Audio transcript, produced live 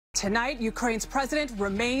Tonight, Ukraine's president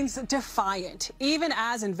remains defiant, even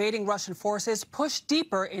as invading Russian forces push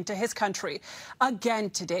deeper into his country.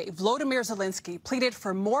 Again today, Volodymyr Zelensky pleaded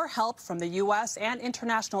for more help from the U.S. and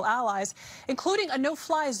international allies, including a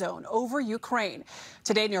no-fly zone over Ukraine.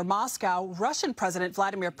 Today near Moscow, Russian President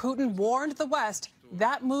Vladimir Putin warned the West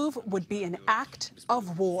that move would be an act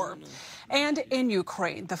of war. And in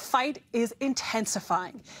Ukraine, the fight is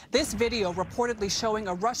intensifying. This video reportedly showing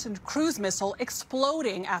a Russian cruise missile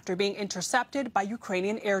exploding after being intercepted by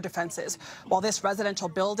Ukrainian air defenses, while this residential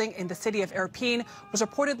building in the city of Irpin was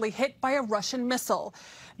reportedly hit by a Russian missile.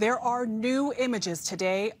 There are new images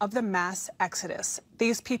today of the mass exodus,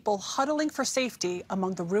 these people huddling for safety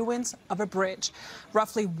among the ruins of a bridge.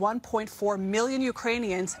 Roughly 1.4 million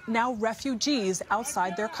Ukrainians now refugees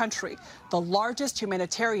outside their country, the largest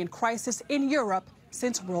humanitarian crisis in Europe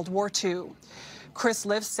since World War II. Chris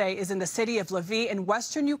Livesay is in the city of Lviv in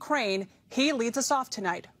western Ukraine. He leads us off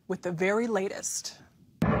tonight with the very latest.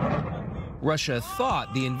 Russia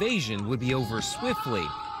thought the invasion would be over swiftly.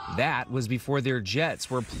 That was before their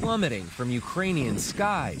jets were plummeting from Ukrainian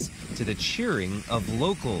skies to the cheering of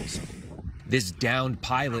locals. This downed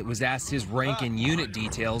pilot was asked his rank and unit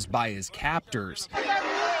details by his captors.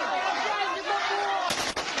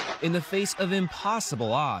 In the face of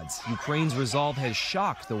impossible odds, Ukraine's resolve has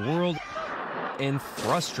shocked the world and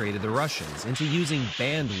frustrated the Russians into using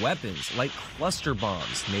banned weapons like cluster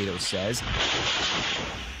bombs, NATO says.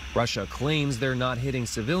 Russia claims they're not hitting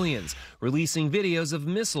civilians, releasing videos of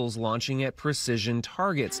missiles launching at precision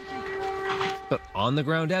targets. But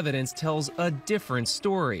on-the-ground evidence tells a different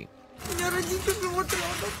story.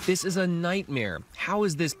 This is a nightmare. How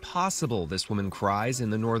is this possible? This woman cries in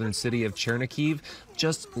the northern city of Chernihiv.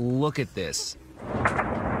 Just look at this.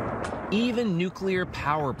 Even nuclear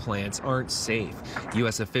power plants aren't safe.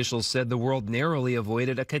 U.S. officials said the world narrowly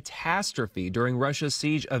avoided a catastrophe during Russia's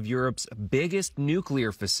siege of Europe's biggest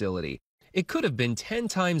nuclear facility. It could have been 10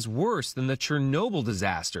 times worse than the Chernobyl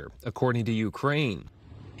disaster, according to Ukraine.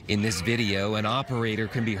 In this video, an operator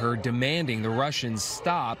can be heard demanding the Russians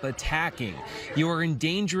stop attacking. You are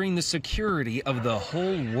endangering the security of the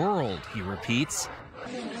whole world, he repeats.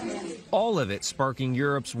 All of it sparking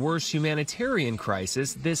Europe's worst humanitarian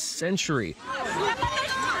crisis this century.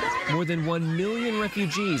 More than 1 million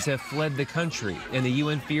refugees have fled the country, and the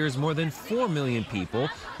UN fears more than 4 million people,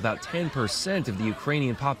 about 10% of the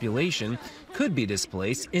Ukrainian population, could be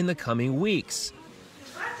displaced in the coming weeks.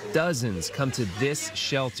 Dozens come to this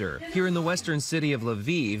shelter here in the western city of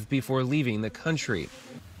Lviv before leaving the country.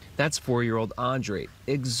 That's 4-year-old Andrei,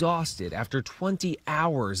 exhausted after 20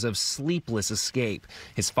 hours of sleepless escape.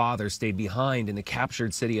 His father stayed behind in the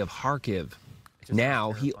captured city of Kharkiv.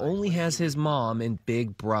 Now he only has his mom and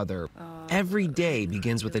big brother. Every day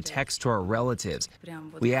begins with a text to our relatives.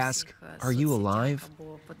 We ask, "Are you alive?"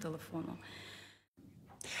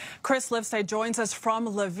 Chris Livesay joins us from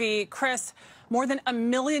Lviv. Chris, more than 1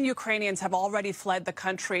 million Ukrainians have already fled the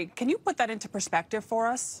country. Can you put that into perspective for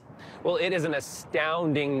us? Well, it is an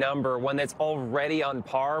astounding number, one that's already on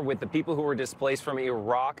par with the people who were displaced from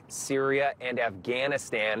Iraq, Syria, and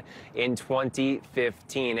Afghanistan in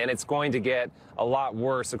 2015. And it's going to get a lot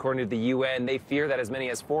worse. According to the UN, they fear that as many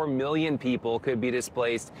as 4 million people could be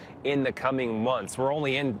displaced in the coming months. We're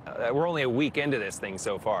only a week into this thing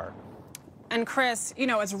so far. And Chris, you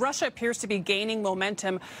know, as Russia appears to be gaining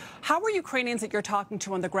momentum, how are Ukrainians that you're talking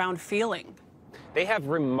to on the ground feeling? They have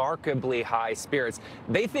remarkably high spirits.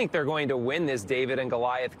 They think they're going to win this David and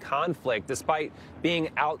Goliath conflict, despite being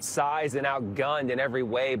outsized and outgunned in every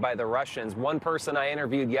way by the Russians. One person I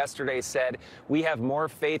interviewed yesterday said, "We have more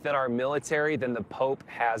faith in our military than the Pope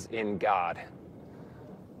has in God."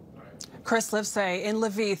 Chris Livesay in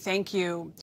Lviv, thank you.